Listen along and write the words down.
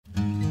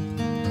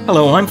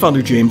Hello, I'm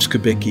Father James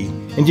Kubicki,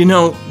 and you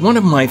know, one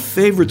of my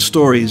favorite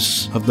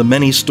stories of the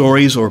many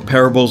stories or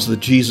parables that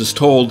Jesus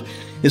told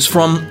is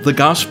from the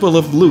Gospel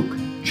of Luke,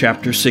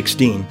 chapter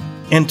 16.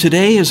 And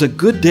today is a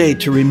good day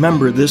to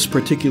remember this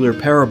particular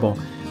parable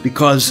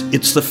because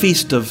it's the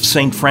feast of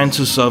St.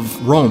 Francis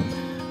of Rome,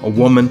 a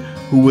woman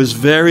who was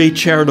very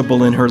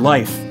charitable in her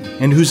life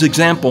and whose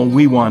example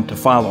we want to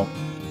follow.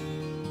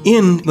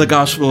 In the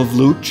Gospel of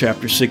Luke,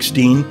 chapter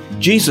 16,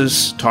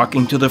 Jesus,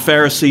 talking to the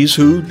Pharisees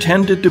who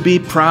tended to be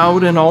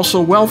proud and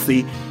also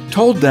wealthy,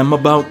 told them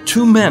about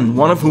two men,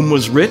 one of whom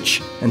was rich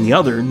and the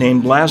other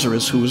named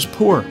Lazarus, who was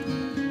poor.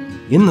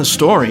 In the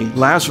story,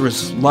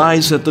 Lazarus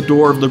lies at the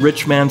door of the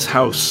rich man's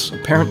house,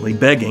 apparently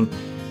begging,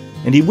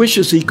 and he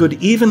wishes he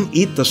could even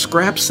eat the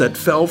scraps that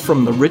fell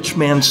from the rich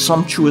man's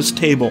sumptuous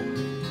table,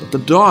 but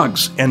the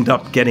dogs end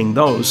up getting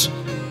those.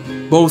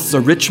 Both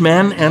the rich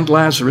man and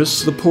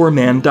Lazarus, the poor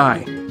man,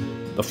 die.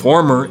 The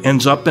former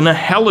ends up in a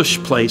hellish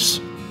place,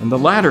 and the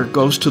latter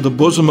goes to the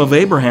bosom of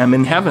Abraham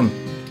in heaven.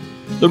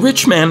 The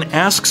rich man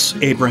asks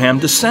Abraham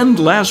to send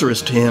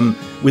Lazarus to him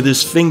with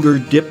his finger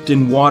dipped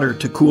in water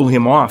to cool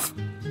him off.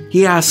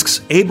 He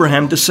asks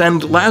Abraham to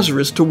send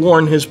Lazarus to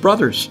warn his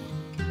brothers.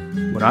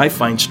 What I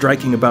find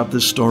striking about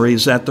this story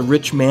is that the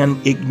rich man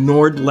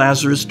ignored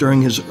Lazarus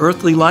during his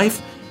earthly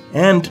life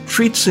and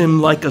treats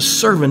him like a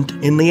servant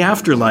in the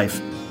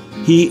afterlife.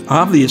 He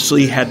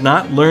obviously had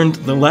not learned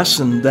the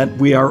lesson that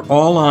we are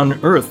all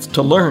on earth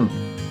to learn: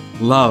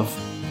 love.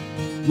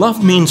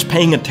 Love means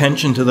paying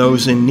attention to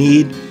those in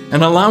need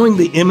and allowing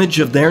the image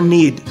of their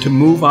need to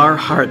move our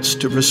hearts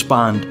to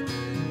respond.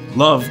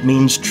 Love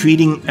means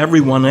treating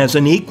everyone as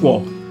an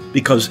equal,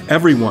 because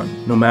everyone,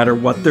 no matter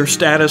what their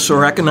status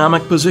or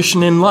economic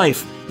position in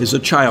life, is a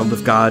child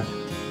of God.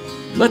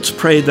 Let's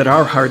pray that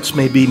our hearts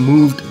may be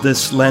moved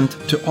this Lent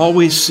to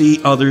always see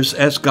others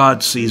as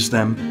God sees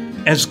them,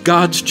 as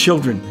God's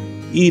children,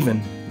 even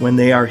when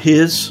they are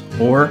His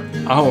or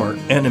our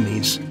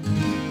enemies.